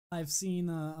I've seen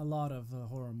a lot of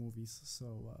horror movies,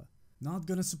 so not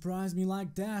gonna surprise me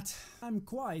like that. I'm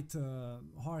quite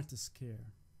hard to scare.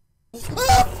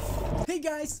 Hey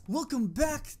guys, welcome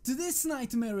back to this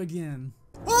nightmare again.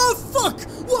 Oh fuck!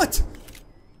 What?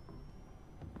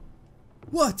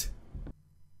 What?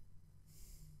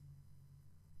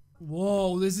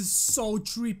 Whoa, this is so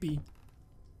trippy.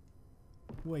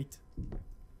 Wait.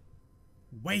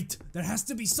 Wait, there has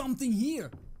to be something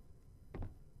here.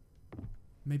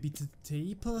 Maybe the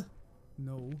tape?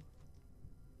 No.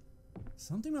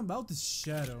 Something about this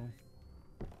shadow.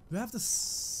 Do I have to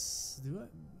do I?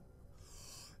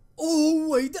 Oh,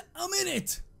 wait a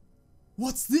minute!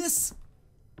 What's this?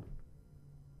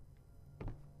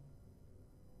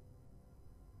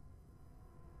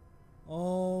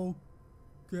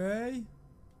 Okay.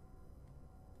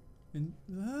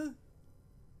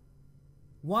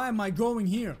 Why am I going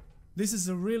here? This is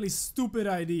a really stupid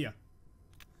idea.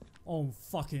 Oh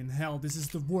fucking hell, this is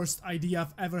the worst idea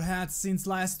I've ever had since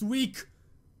last week.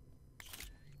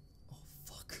 Oh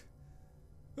fuck.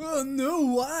 Oh no,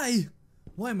 why?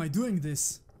 Why am I doing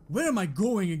this? Where am I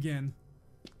going again?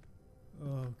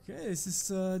 Okay, this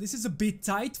is a bit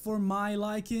tight for my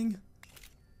liking.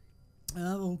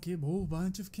 Okay, oh,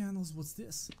 bunch of candles. What's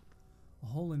this? A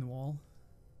hole in the wall.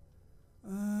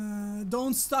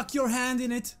 Don't stuck your hand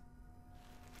in it.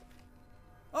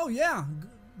 Oh yeah,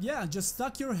 yeah, just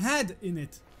stuck your head in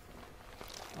it.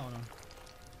 Oh no.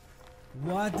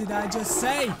 What did I just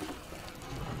say?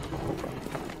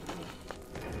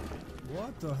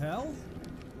 What the hell?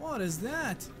 What is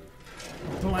that?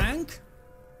 A plank?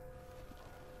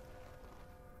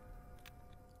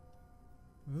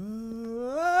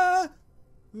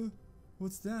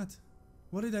 What's that?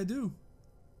 What did I do?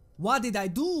 What did I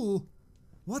do?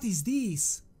 What is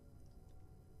this?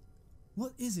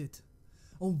 What is it?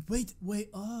 Oh wait,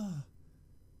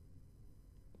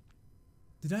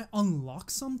 did I unlock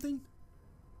something?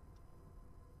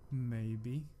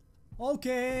 Maybe.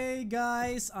 Okay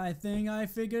guys, I think I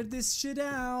figured this shit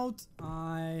out.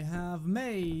 I have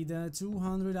made a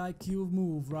 200 IQ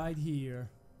move right here.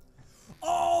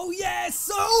 Oh yes!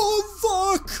 Oh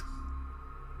fuck!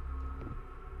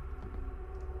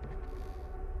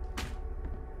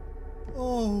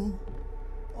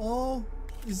 Oh,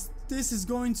 this is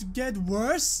going to get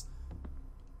worse?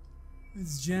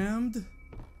 It's jammed.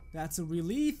 That's a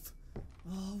relief.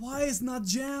 Oh, why is not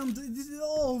jammed?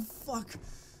 Oh, fuck.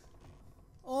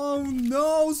 Oh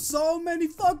no, so many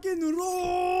fucking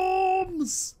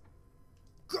rooms!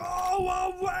 Go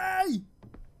away!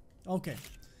 Okay.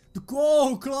 The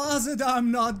closet,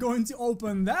 I'm not going to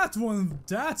open that one.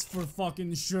 That's for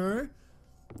fucking sure.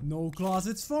 No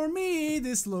closets for me.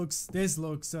 This looks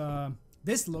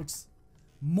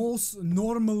most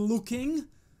normal looking.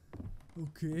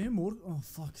 Okay, more. Oh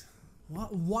fuck.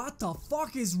 What the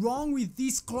fuck is wrong with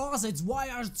these closets? Why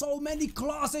are so many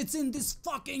closets in this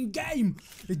fucking game?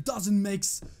 It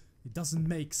makes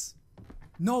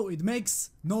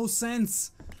no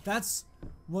sense. That's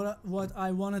what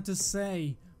I wanted to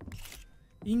say.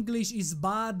 English is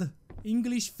bad.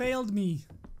 English failed me.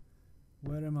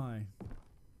 Where am I?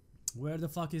 Where the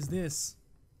fuck is this?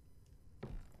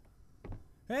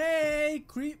 Hey,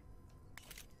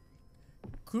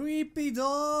 creepy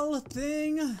doll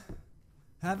thing.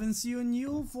 Haven't seen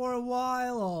you for a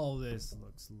while. Oh, this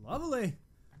looks lovely.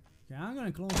 Okay, I'm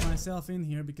gonna close myself in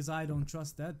here because I don't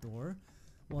trust that door.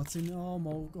 What's in?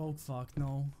 Oh fuck,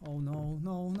 no. Oh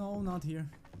no, not here.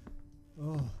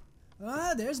 Oh.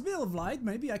 There's a bit of light.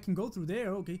 Maybe I can go through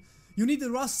there. Okay. You need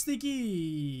the rusty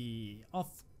key. Of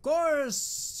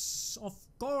course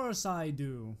I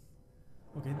do.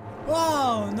 Okay.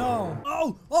 Oh no.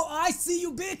 Oh, I see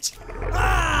you, bitch.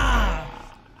 Ah!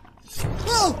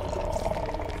 Oh!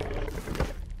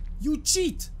 You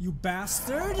cheat, you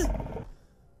bastard.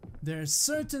 There's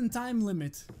certain time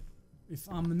limit, if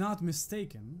I'm not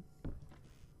mistaken,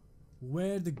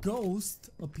 where the ghost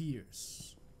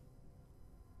appears.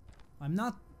 I'm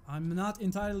not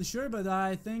entirely sure, but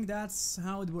I think that's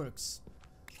how it works.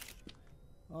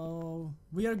 Oh,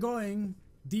 we are going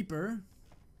deeper.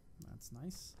 That's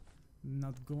nice.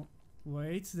 Not go.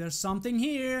 Wait, there's something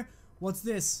here. What's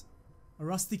this? A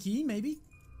rusty key, maybe?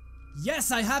 Yes,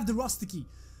 I have the rusty key.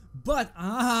 But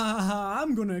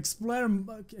I'm gonna explore.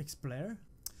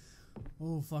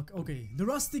 Oh fuck. Okay, the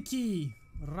rusty key.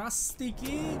 Rusty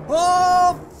key.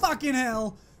 Oh fucking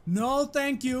hell! No,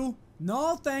 thank you.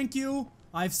 No, thank you.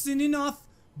 I've seen enough,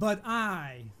 but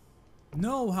I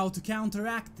know how to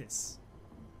counteract this.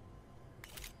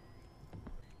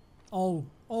 Oh,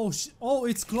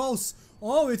 it's close.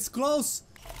 Oh, it's close.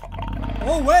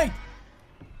 Oh, wait.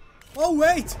 Oh,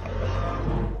 wait.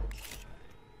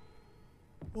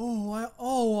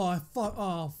 Oh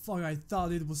fuck, I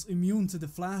thought it was immune to the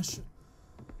flash.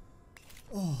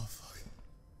 Oh fuck.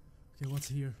 Okay, what's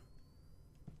here?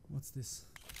 What's this?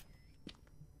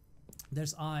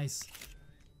 There's eyes.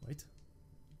 Wait.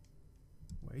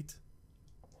 Wait.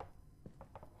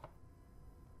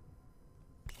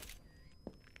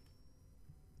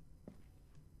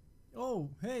 Oh,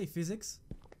 hey, physics.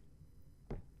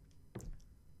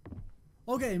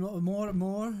 Okay,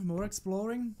 more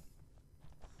exploring.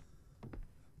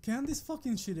 Can this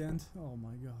fucking shit end? Oh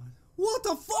my god. What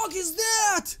the fuck is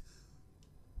that?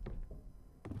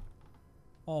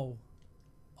 Oh.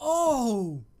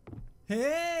 Oh!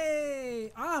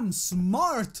 Hey! I'm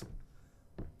smart!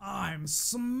 I'm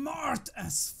smart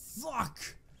as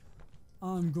fuck!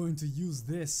 I'm going to use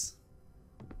this.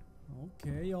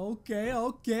 Okay, okay,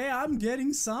 okay. I'm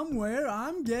getting somewhere.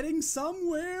 I'm getting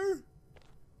somewhere.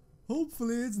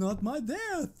 Hopefully it's not my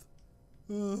death.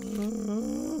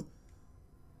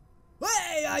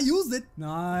 Hey, I used it.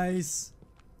 Nice.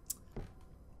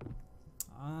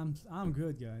 I'm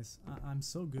good, guys. I'm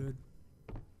so good.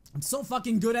 I'm so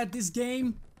fucking good at this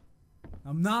game.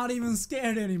 I'm not even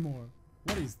scared anymore.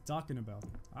 What is he talking about?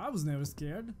 I was never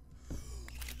scared.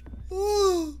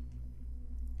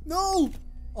 No!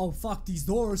 Oh, fuck these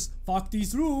doors. Fuck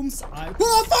these rooms.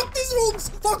 Oh, fuck these rooms!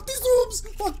 Fuck these rooms!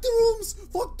 Fuck the rooms!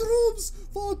 Fuck the rooms!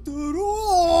 Fuck the rooms!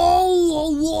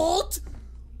 Oh, what?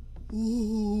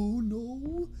 Oh,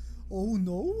 no. Oh,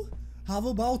 no. How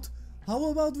about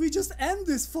we just end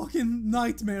this fucking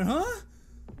nightmare, huh?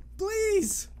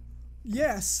 Please.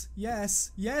 Yes,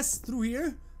 yes, yes, through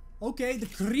here. Okay, the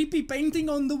creepy painting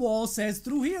on the wall says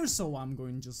through here, so I'm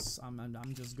just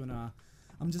gonna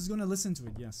listen to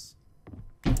it, yes.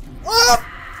 Ah!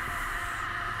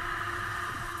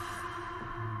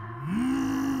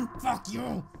 Fuck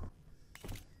you!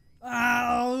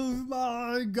 Oh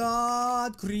my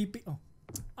god, creepy. Oh,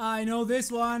 I know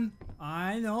this one.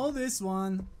 I know this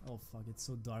one. Oh fuck, it's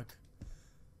so dark.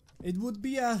 It would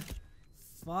be a...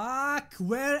 Fuck,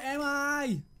 where am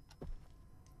I?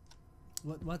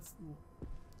 What's...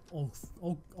 Oh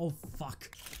fuck.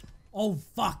 Oh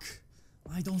fuck.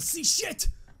 I don't see shit.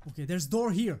 Okay, there's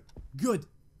door here. Good.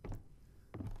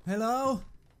 Hello?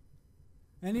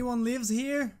 Anyone lives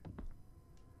here?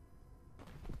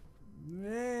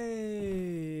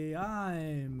 Hey,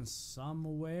 I'm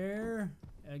somewhere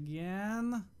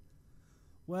again.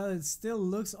 Well, it still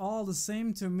looks all the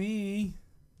same to me.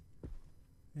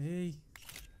 Hey,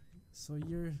 so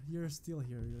you're still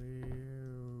here.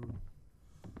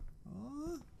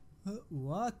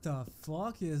 What the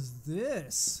fuck is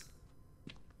this?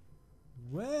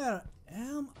 Where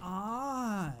am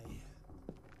I?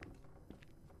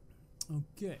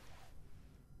 Okay.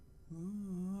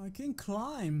 I can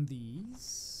climb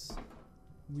these.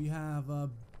 We have a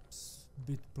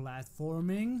bit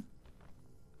platforming.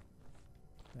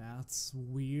 That's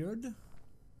weird.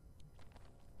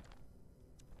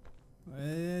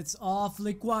 It's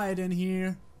awfully quiet in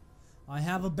here. I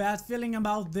have a bad feeling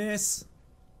about this.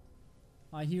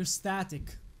 I hear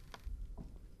static.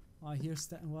 I hear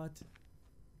what?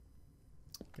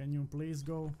 Can you please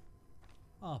go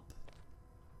up?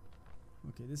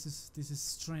 Okay, this is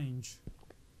strange.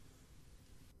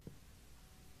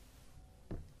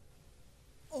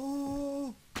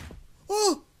 Oh!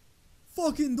 Oh!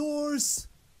 Fucking doors!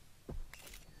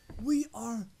 We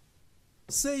are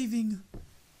saving.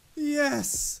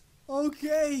 Yes!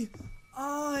 Okay!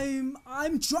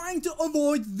 I'm trying to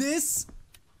avoid this.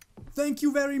 Thank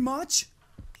you very much.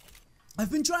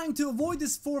 I've been trying to avoid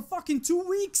this for fucking 2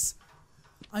 weeks.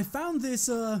 I found this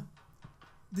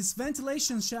this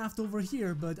ventilation shaft over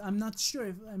here, but I'm not sure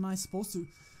if am I supposed to.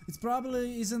 It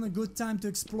probably isn't a good time to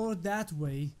explore that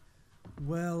way.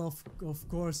 Well, of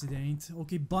course it ain't.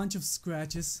 Okay, bunch of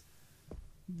scratches.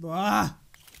 Ah!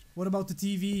 What about the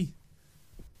TV?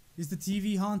 Is the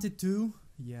TV haunted too?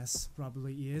 Yes,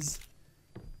 probably is.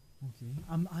 Okay,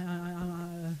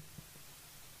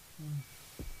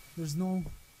 there's no...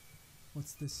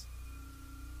 What's this?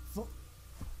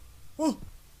 Oh!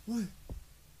 What?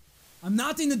 I'm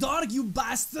not in the dark, you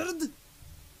bastard!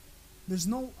 There's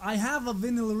no... I have a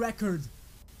vinyl record.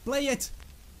 Play it!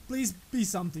 Please be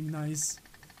something nice.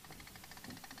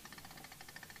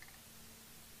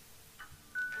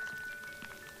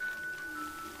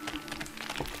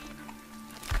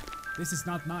 This is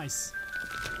not nice.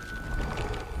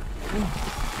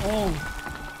 Oh.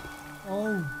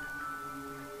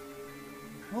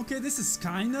 Okay, this is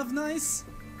kind of nice.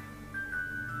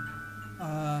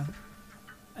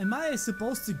 Am I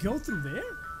supposed to go through there?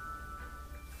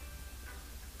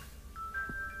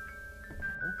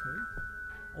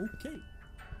 Okay.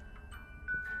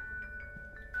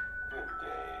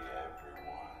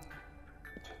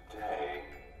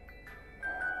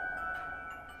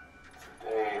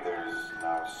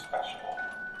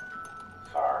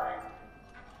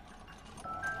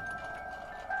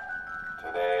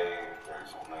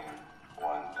 There's only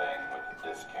one thing with a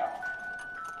discount.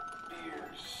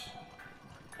 Beers.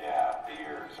 Yeah,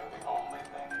 beers are the only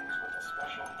things with a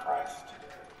special price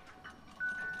today.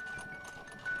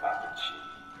 Not the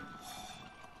cheese,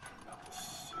 not the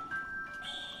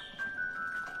soups,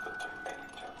 the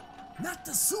tomato. Not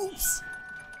the soups!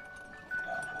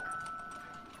 Nothing.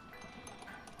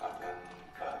 Nothing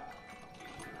but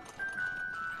beer.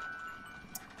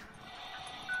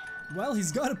 Well,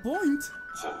 he's got a point.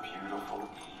 It's a beautiful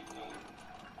evening.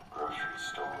 The grocery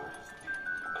store is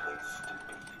the place to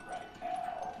be right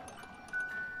now.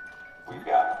 We've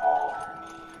got all your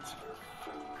needs for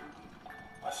food,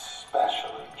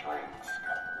 especially drinks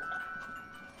covered.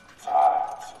 It's hot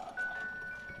outside.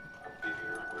 A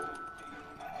beer would be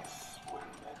nice,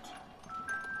 wouldn't it?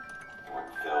 It would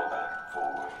fill that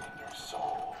void in your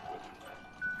soul, wouldn't it?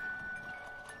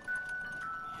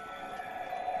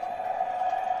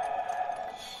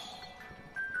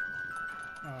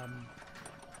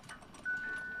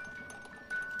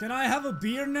 Can I have a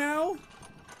beer now?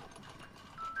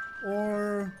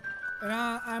 Or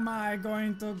am I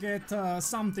going to get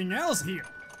something else here?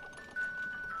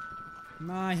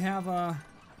 I have a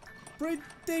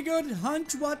pretty good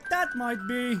hunch what that might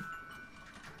be.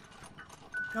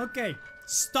 Okay,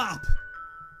 stop.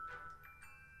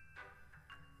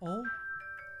 Oh,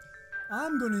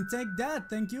 I'm gonna take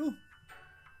that, thank you.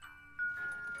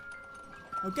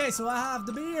 Okay, so I have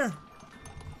the beer.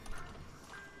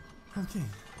 Okay.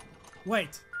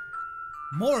 Wait.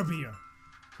 More beer.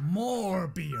 More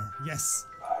beer. Yes.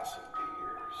 Buy some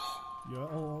beers. Yeah,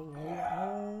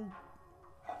 oh.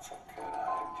 That's a good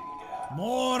idea.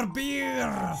 More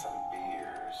beer. Some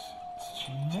beers. It's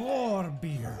cheap. More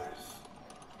beer. There's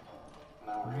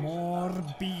no reason More not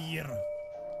to. beer.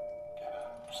 Get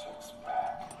a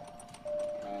 6-pack.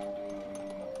 Maybe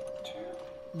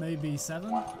 2. Maybe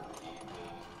 7? One for the evening.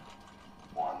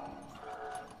 One for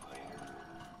later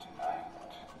tonight.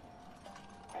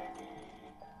 Maybe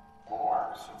more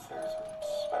since there's a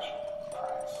special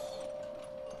price.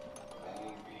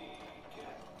 Maybe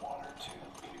get 1 or 2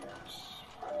 beers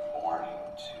for the morning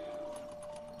too.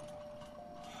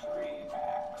 3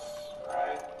 packs,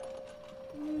 right?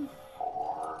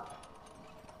 4.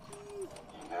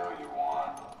 You know you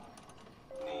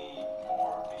need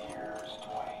more beers,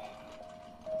 Dwayne.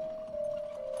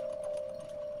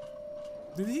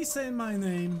 Did he say my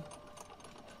name?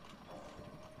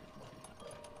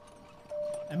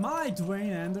 Am I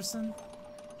Dwayne Anderson?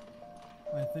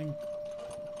 I think.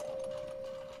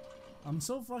 I'm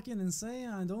so fucking insane,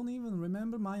 I don't even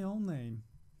remember my own name.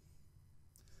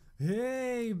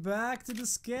 Hey, back to the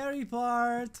scary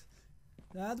part!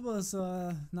 That was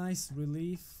a nice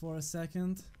relief for a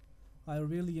second. I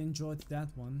really enjoyed that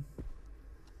one.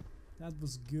 That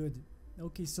was good.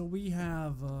 Okay, so we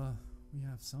have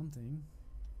something.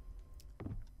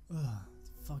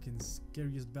 Fucking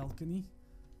scariest balcony.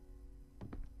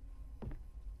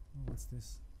 Oh, what's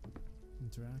this?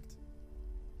 Interact.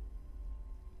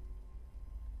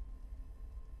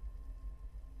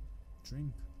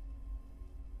 Drink.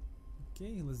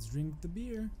 Okay, let's drink the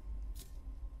beer.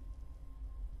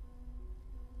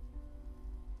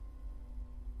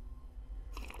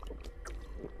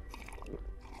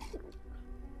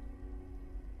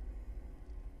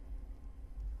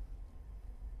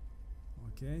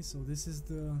 Okay, so this is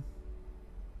the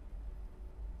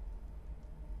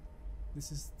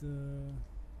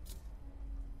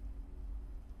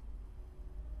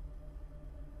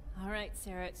All right,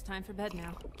 Sarah, it's time for bed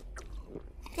now.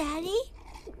 Daddy?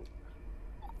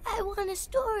 I want a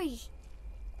story.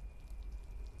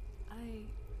 I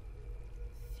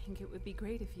think it would be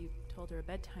great if you told her a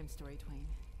bedtime story, Twain.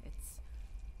 It's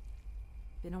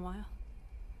been a while.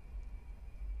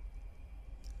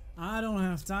 I don't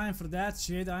have time for that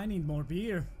shit. I need more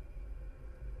beer.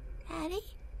 Daddy?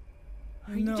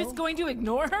 Are you just going to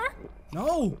ignore her?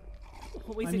 No!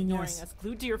 Always I mean, ignoring yes. us,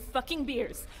 glued to your fucking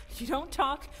beers. You don't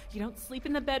talk, you don't sleep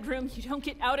in the bedroom, you don't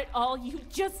get out at all, you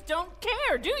just don't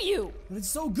care, do you? But it's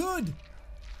so good!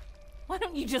 Why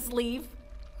don't you just leave?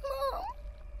 Mom?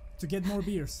 To get more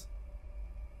beers.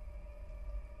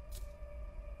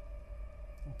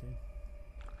 Okay.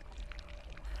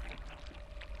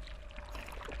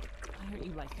 Why are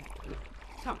you like that?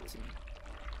 Talk to me.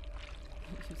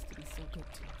 You used to be so good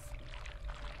to us.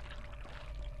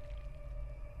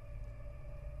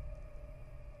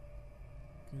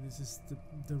 Okay, this is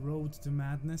the road to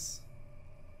madness.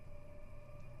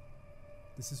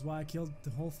 This is why I killed the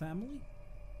whole family?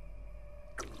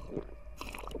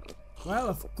 Well,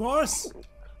 of course!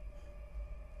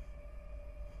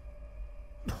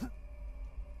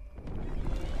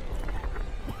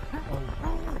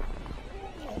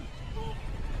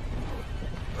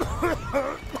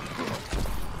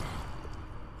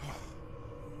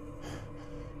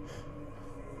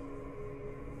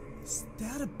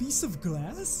 piece of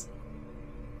glass?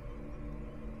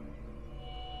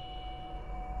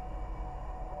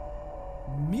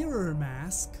 Mirror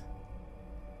mask?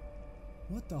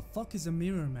 What the fuck is a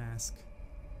mirror mask?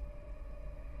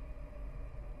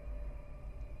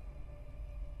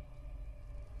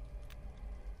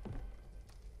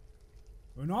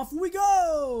 And off we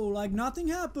go! Like nothing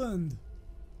happened!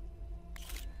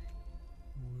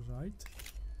 Alright.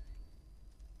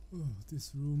 Oh,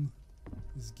 this room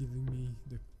is giving me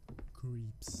the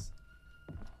creeps.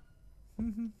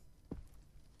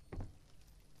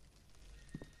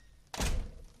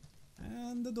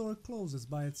 And the door closes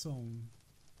by its own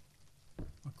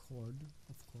accord,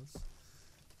 of course.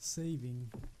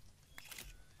 Saving.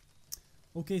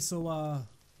 Okay, so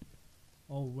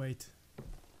oh wait.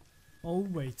 Oh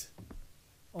wait.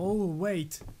 Oh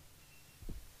wait.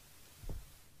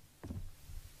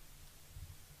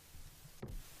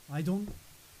 I don't...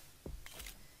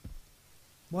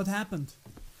 What happened?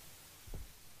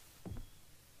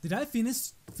 Did I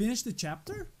finish the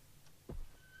chapter?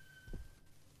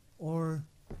 Or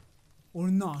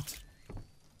not?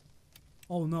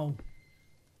 Oh no.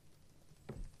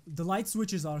 The light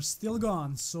switches are still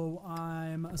gone, so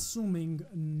I'm assuming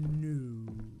no.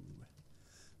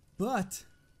 But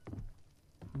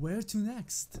where to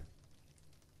next?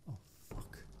 Oh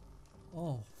fuck.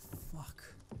 Oh fuck.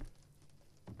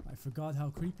 I forgot how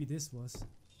creepy this was.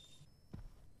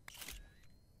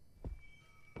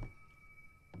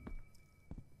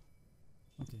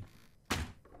 Okay.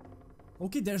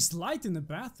 Okay, there's light in the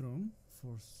bathroom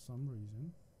for some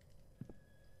reason.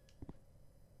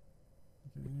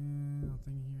 Okay,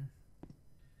 nothing here.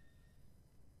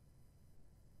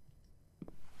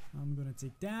 I'm gonna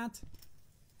take that.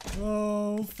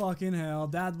 Oh fucking hell,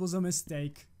 that was a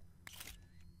mistake.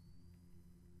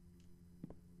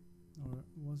 Or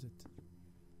was it?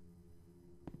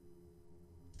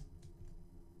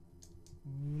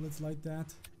 Oh, let's light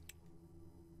that.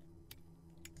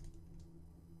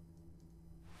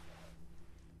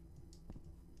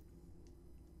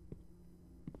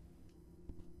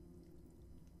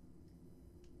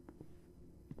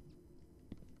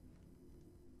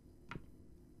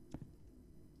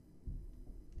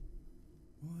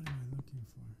 What am I looking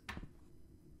for?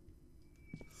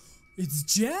 It's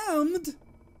jammed!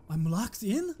 I'm locked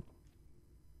in?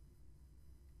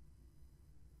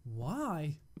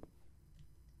 Why?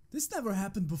 This never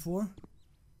happened before.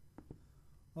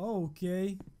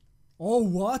 Okay. Oh,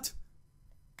 what?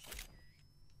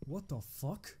 What the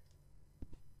fuck?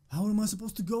 How am I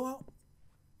supposed to go out?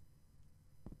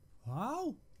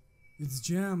 How? It's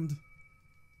jammed.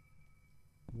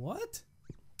 What?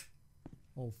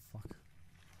 Oh, fuck.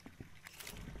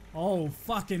 Oh,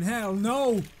 fucking hell,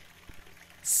 no!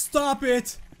 Stop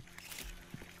it!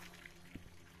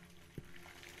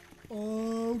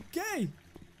 Okay.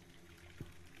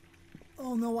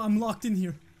 Oh no, I'm locked in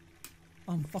here.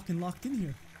 I'm fucking locked in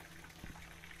here.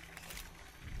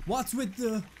 What's with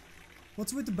the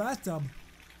bathtub?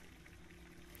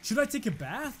 Should I take a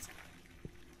bath?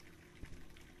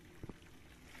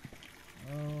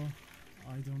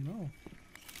 I don't know.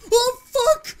 Oh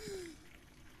fuck!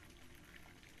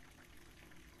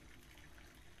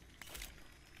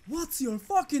 What's your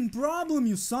fucking problem,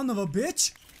 you son of a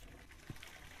bitch?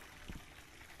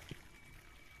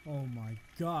 Oh my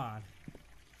god.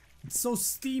 It's so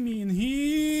steamy in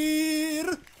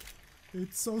here.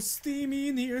 It's so steamy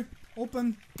in here.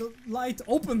 Open the light.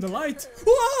 Open the light.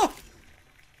 Ah!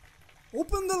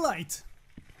 Open the light.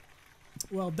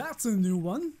 Well, that's a new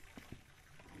one.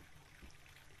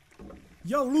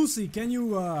 Yo, Lucy, can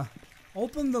you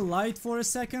open the light for a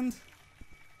second?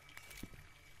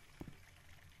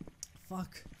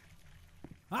 Fuck.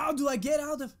 How do I get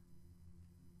out of...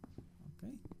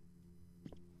 Okay.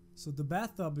 So the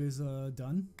bathtub is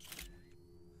done.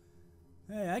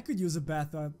 Hey, I could use a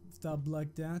bathtub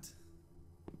like that.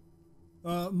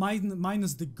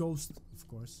 Minus the ghost, of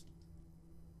course.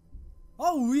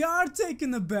 Oh, we are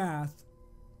taking a bath!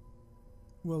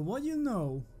 Well, what do you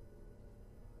know?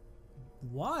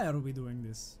 Why are we doing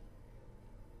this?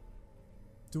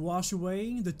 To wash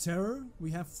away the terror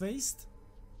we have faced?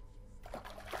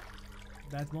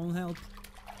 That won't help.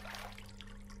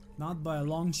 Not by a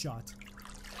long shot.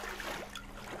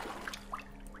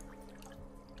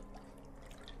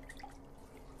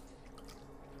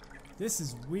 This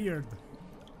is weird.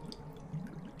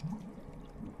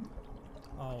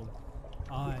 Oh,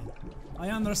 I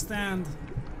understand.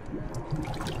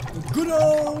 The good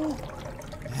old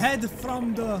head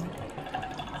from the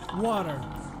water.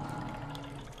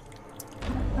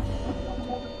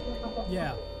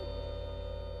 Yeah.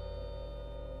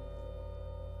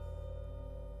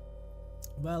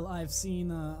 Well, I've seen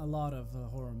a lot of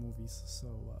horror movies, so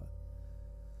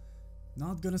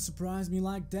not gonna surprise me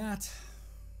like that.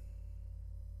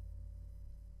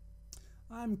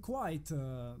 I'm quite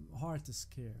hard to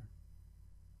scare.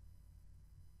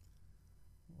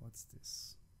 What's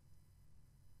this?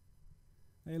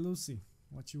 Hey Lucy,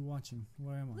 what you watching?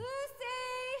 Where am I? Lucy!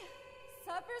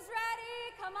 Supper's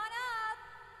ready! Come on up!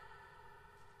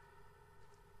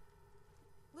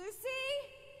 Lucy?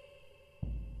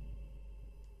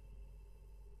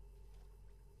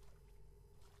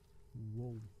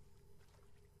 Whoa.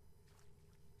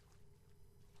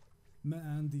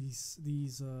 Man, these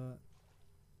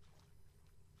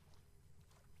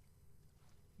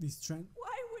trend.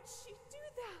 Why would she do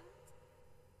that?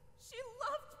 She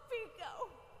loved Pico!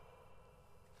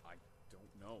 I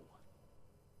don't know.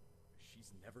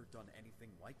 She's never done anything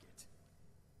like it.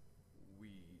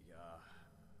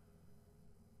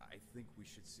 I think we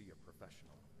should see a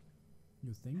professional.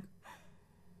 You think?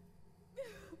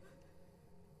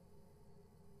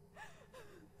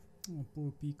 Oh,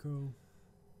 poor Pico.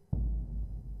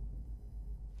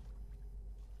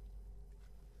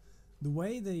 The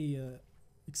way they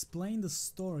explain the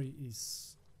story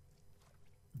is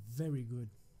very good.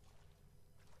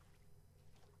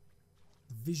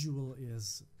 The visual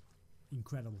is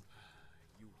incredible.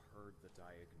 You heard the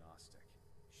diagnostic.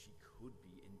 She could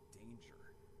be in danger.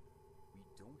 We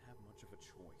don't have much of a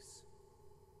choice.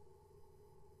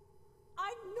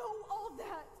 I know all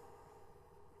that!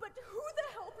 But who the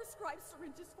hell prescribes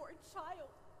syringes for a child?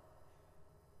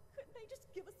 Couldn't they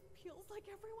just give us pills like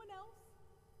everyone else?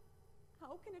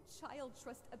 How can a child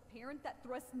trust a parent that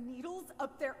thrusts needles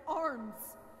up their arms?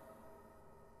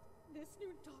 This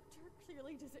new doctor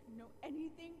clearly doesn't know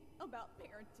anything about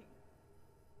parenting.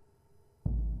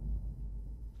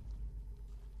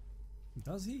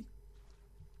 Does he?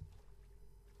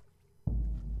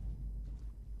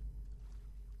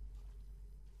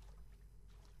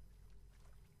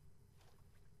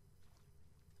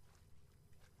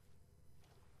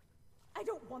 I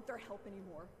don't want their help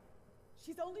anymore.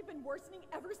 She's only been worsening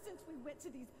ever since we went to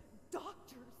these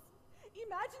doctors.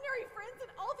 Imaginary friends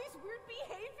and all these weird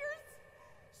behaviors.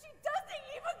 She doesn't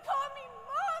even call me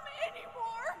Mom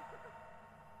anymore!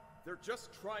 They're just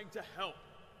trying to help.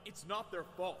 It's not their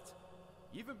fault.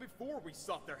 Even before we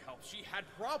sought their help, she had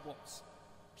problems.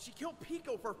 She killed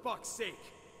Pico for fuck's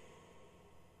sake.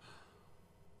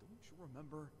 Don't you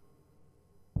remember?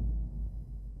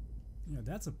 Yeah,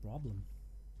 that's a problem.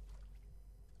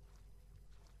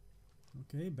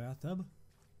 Okay, bathtub.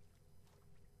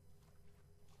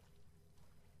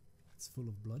 It's full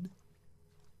of blood.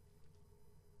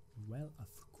 Well, of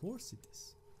course it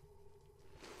is.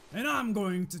 And I'm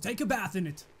going to take a bath in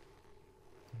it.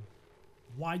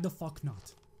 Why the fuck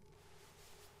not?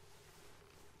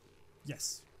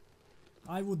 Yes.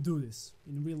 I would do this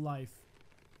in real life.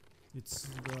 It's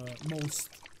the most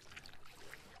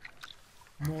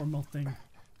normal thing.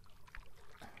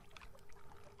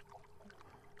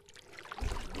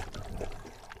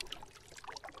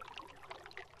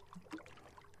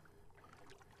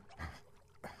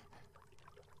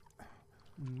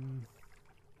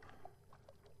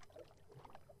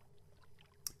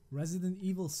 Resident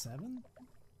Evil 7?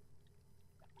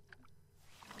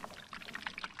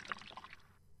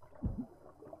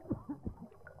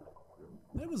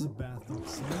 That was a bathtub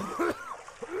scene.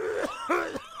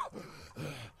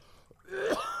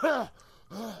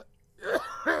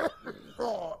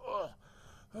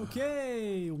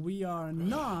 Okay, we are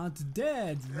not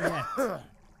dead yet.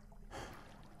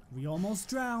 We almost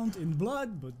drowned in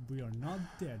blood, but we are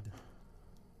not dead.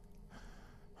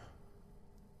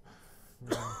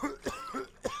 For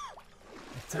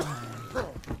a time.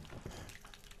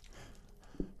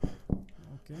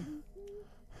 Okay.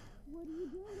 What are you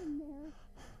doing in there?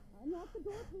 Unlock the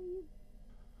door, please.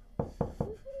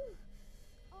 Lucy?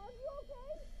 Are you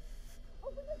okay?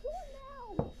 Open the door now!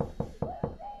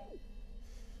 Lucy!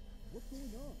 What's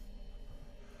going on?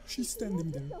 She's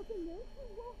standing there. Yourself in there. She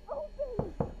won't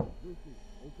open! Lucy,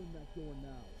 open that door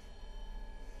now.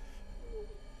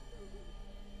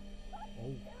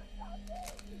 Oh.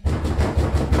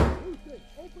 Lucy,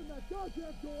 open that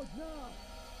goddamn door now!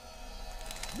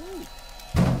 Move!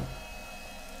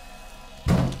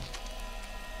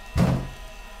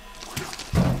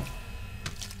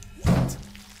 What?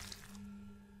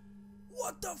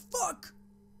 What the fuck?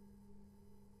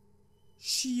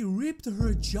 She ripped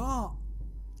her jaw.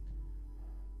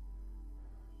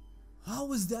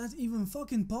 How is that even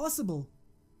fucking possible?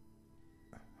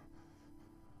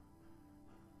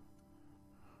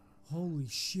 Holy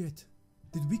shit.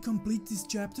 Did we complete this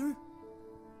chapter?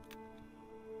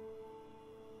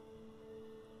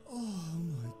 Oh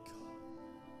my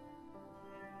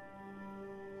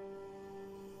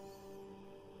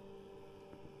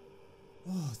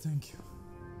Oh, thank you.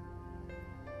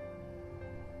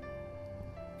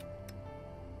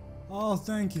 Oh,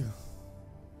 thank you.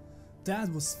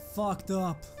 That was fucked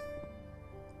up.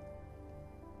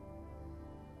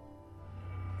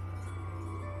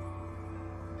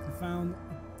 I found...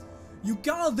 You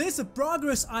call this a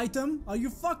progress item? Are you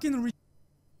fucking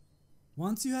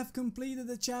Once you have completed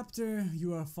a chapter,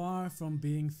 you are far from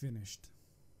being finished.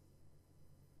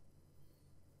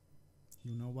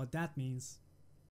 You know what that means.